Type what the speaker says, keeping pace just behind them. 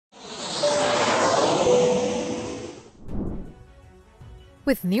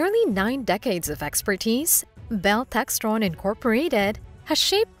With nearly 9 decades of expertise, Bell Textron Inc. has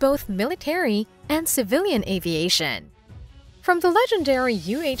shaped both military and civilian aviation. From the legendary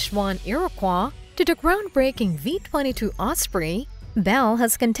UH-1 Iroquois to the groundbreaking V-22 Osprey, Bell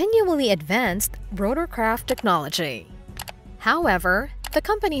has continually advanced rotorcraft technology. However, the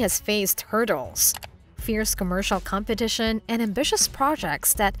company has faced hurdles, fierce commercial competition, and ambitious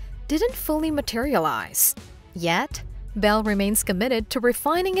projects that didn't fully materialize. Yet, Bell remains committed to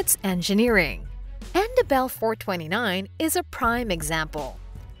refining its engineering. And the Bell 429 is a prime example.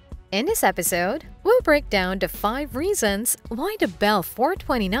 In this episode, we'll break down the 5 reasons why the Bell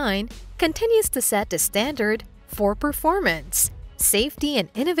 429 continues to set the standard for performance, safety, and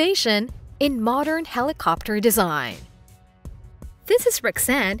innovation in modern helicopter design. This is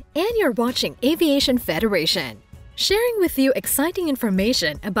Roxanne, and you're watching Aviation Federation, sharing with you exciting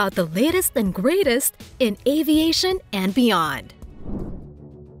information about the latest and greatest in aviation and beyond.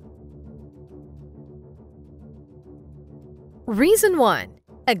 Reason 1.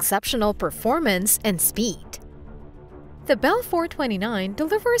 Exceptional performance and speed. The Bell 429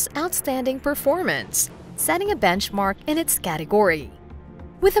 delivers outstanding performance, setting a benchmark in its category.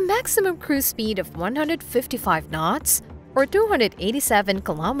 With a maximum cruise speed of 155 knots or 287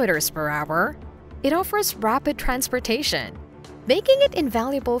 kilometers per hour, it offers rapid transportation, making it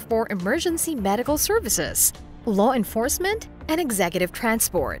invaluable for emergency medical services, law enforcement, and executive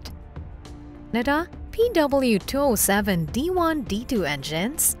transport. Canada PW207 D1-D2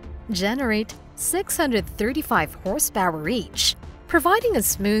 engines generate 635 horsepower each, providing a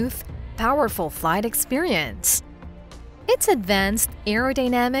smooth, powerful flight experience. Its advanced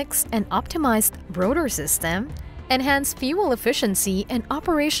aerodynamics and optimized rotor system enhance fuel efficiency and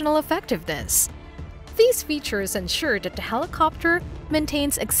operational effectiveness. These features ensure that the helicopter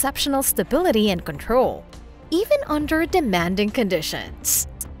maintains exceptional stability and control, even under demanding conditions.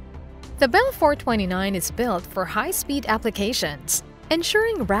 The Bell 429 is built for high-speed applications,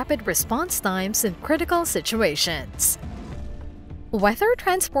 ensuring rapid response times in critical situations. Whether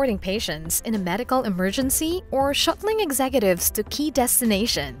transporting patients in a medical emergency or shuttling executives to key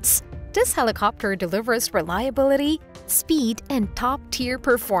destinations, this helicopter delivers reliability, speed, and top-tier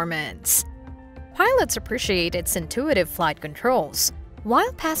performance. Pilots appreciate its intuitive flight controls,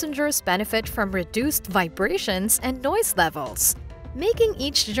 while passengers benefit from reduced vibrations and noise levels, making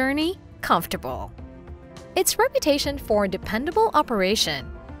each journey comfortable. Its reputation for dependable operation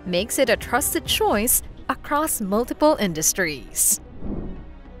makes it a trusted choice across multiple industries.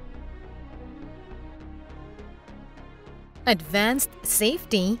 Advanced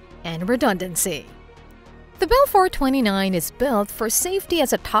safety and redundancy. The Bell 429 is built for safety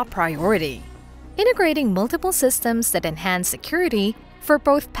as a top priority, integrating multiple systems that enhance security for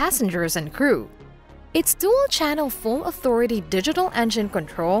both passengers and crew. Its dual-channel full-authority digital engine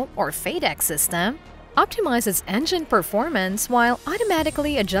control or FADEC system optimizes engine performance while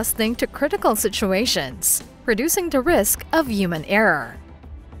automatically adjusting to critical situations, reducing the risk of human error.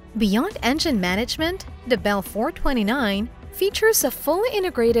 Beyond engine management, the Bell 429 features a fully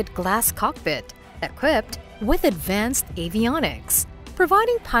integrated glass cockpit equipped with advanced avionics,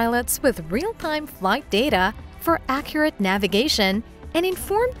 providing pilots with real-time flight data for accurate navigation and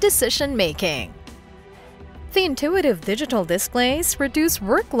informed decision-making. The intuitive digital displays reduce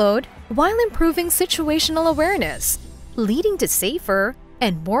workload while improving situational awareness, leading to safer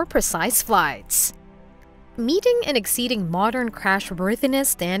and more precise flights. Meeting and exceeding modern crashworthiness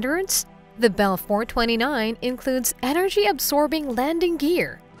standards, the Bell 429 includes energy-absorbing landing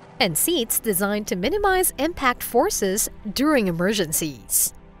gear and seats designed to minimize impact forces during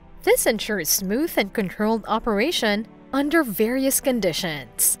emergencies. This ensures smooth and controlled operation under various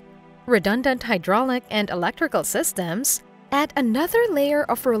conditions. Redundant hydraulic and electrical systems add another layer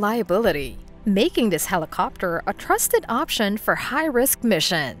of reliability, making this helicopter a trusted option for high-risk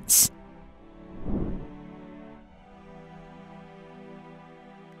missions.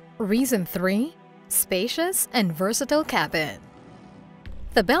 Reason 3. Spacious and versatile cabin.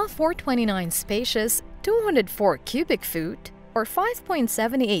 The Bell 429 spacious 204 cubic foot or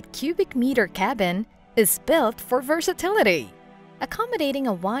 5.78 cubic meter cabin is built for versatility, accommodating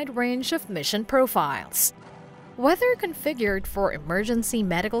a wide range of mission profiles. Whether configured for emergency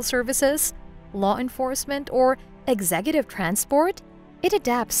medical services, law enforcement, or executive transport, it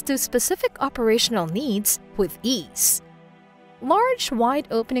adapts to specific operational needs with ease. Large,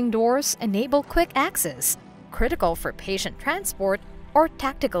 wide-opening doors enable quick access, critical for patient transport or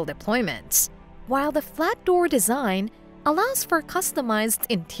tactical deployments, while the flat door design allows for customized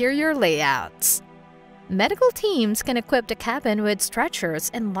interior layouts. Medical teams can equip the cabin with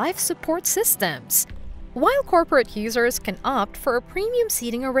stretchers and life support systems, while corporate users can opt for a premium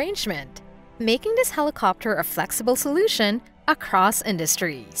seating arrangement, making this helicopter a flexible solution across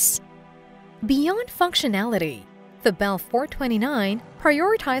industries. Beyond functionality, the Bell 429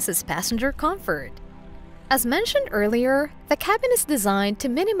 prioritizes passenger comfort. As mentioned earlier, the cabin is designed to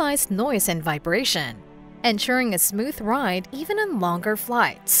minimize noise and vibration, ensuring a smooth ride even on longer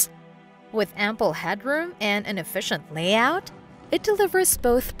flights. With ample headroom and an efficient layout, it delivers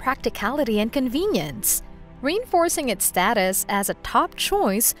both practicality and convenience, reinforcing its status as a top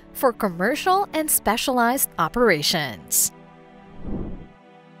choice for commercial and specialized operations.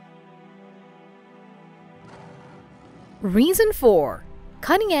 Reason 4: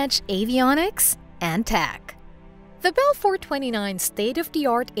 cutting-edge avionics and tech. The Bell 429's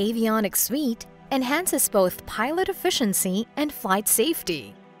state-of-the-art avionics suite enhances both pilot efficiency and flight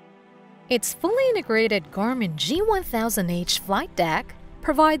safety. Its fully integrated Garmin G1000H flight deck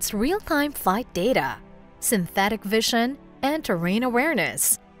provides real-time flight data, synthetic vision, and terrain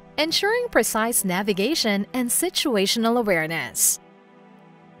awareness, ensuring precise navigation and situational awareness.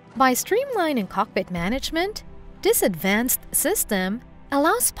 By streamlining cockpit management, this advanced system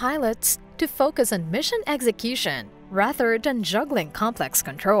allows pilots to focus on mission execution rather than juggling complex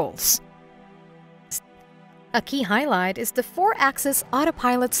controls. A key highlight is the 4-axis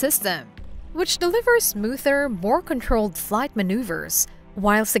autopilot system, which delivers smoother, more controlled flight maneuvers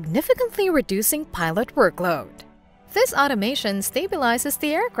while significantly reducing pilot workload. This automation stabilizes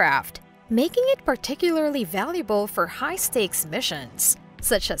the aircraft, making it particularly valuable for high-stakes missions,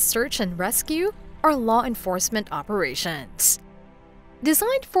 such as search and rescue or law enforcement operations.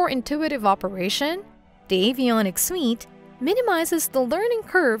 Designed for intuitive operation, the avionics suite minimizes the learning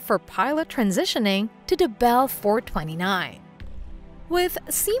curve for pilot transitioning to the Bell 429. With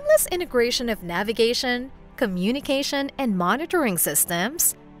seamless integration of navigation, communication, and monitoring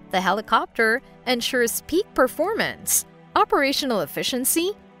systems, the helicopter ensures peak performance, operational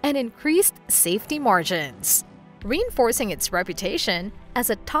efficiency, and increased safety margins, reinforcing its reputation as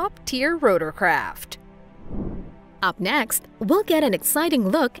a top-tier rotorcraft. Up next, we'll get an exciting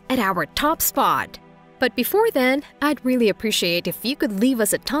look at our top spot. But before then, I'd really appreciate if you could leave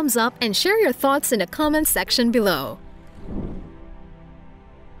us a thumbs up and share your thoughts in the comments section below.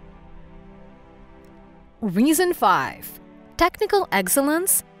 Reason 5: technical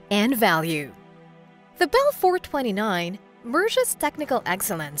excellence and value. The Bell 429 merges technical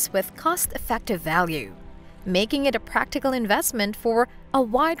excellence with cost-effective value, making it a practical investment for a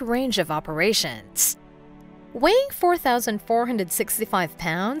wide range of operations. Weighing 4,465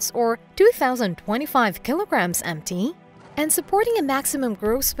 pounds or 2,025 kilograms empty, and supporting a maximum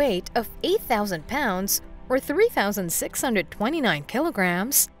gross weight of 8,000 pounds or 3,629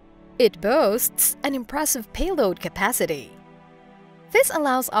 kilograms, it boasts an impressive payload capacity. This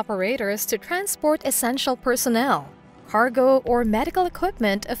allows operators to transport essential personnel, cargo, or medical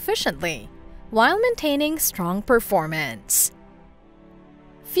equipment efficiently, while maintaining strong performance.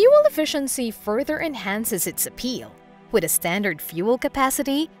 Fuel efficiency further enhances its appeal, with a standard fuel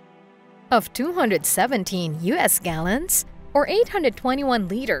capacity of 217 US gallons or 821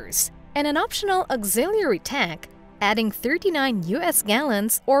 liters and an optional auxiliary tank adding 39 US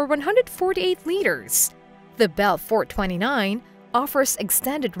gallons or 148 liters. The Bell 429 offers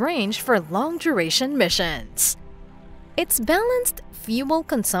extended range for long-duration missions. Its balanced fuel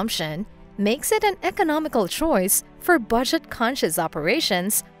consumption makes it an economical choice for budget-conscious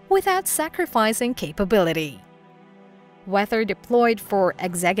operations without sacrificing capability. Whether deployed for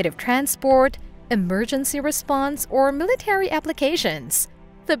executive transport, emergency response, or military applications,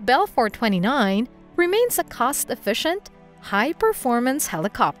 the Bell 429 remains a cost-efficient, high-performance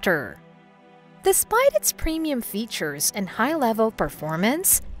helicopter. Despite its premium features and high-level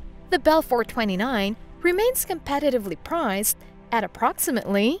performance, the Bell 429 remains competitively priced at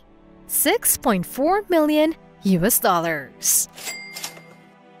approximately $6.4 million US.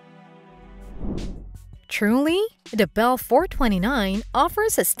 Truly, the Bell 429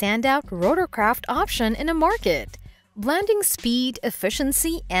 offers a standout rotorcraft option in the market, blending speed,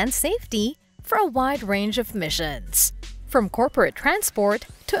 efficiency, and safety for a wide range of missions, from corporate transport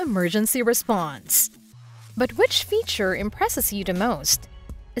to emergency response. But which feature impresses you the most?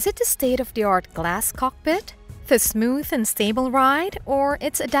 Is it the state-of-the-art glass cockpit, the smooth and stable ride, or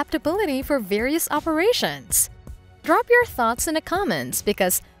its adaptability for various operations? Drop your thoughts in the comments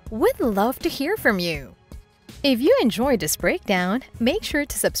because we'd love to hear from you. If you enjoyed this breakdown, make sure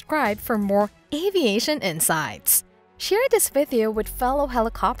to subscribe for more aviation insights. Share this video with fellow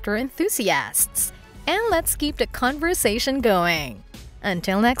helicopter enthusiasts, and let's keep the conversation going.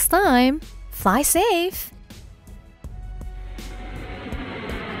 Until next time, fly safe!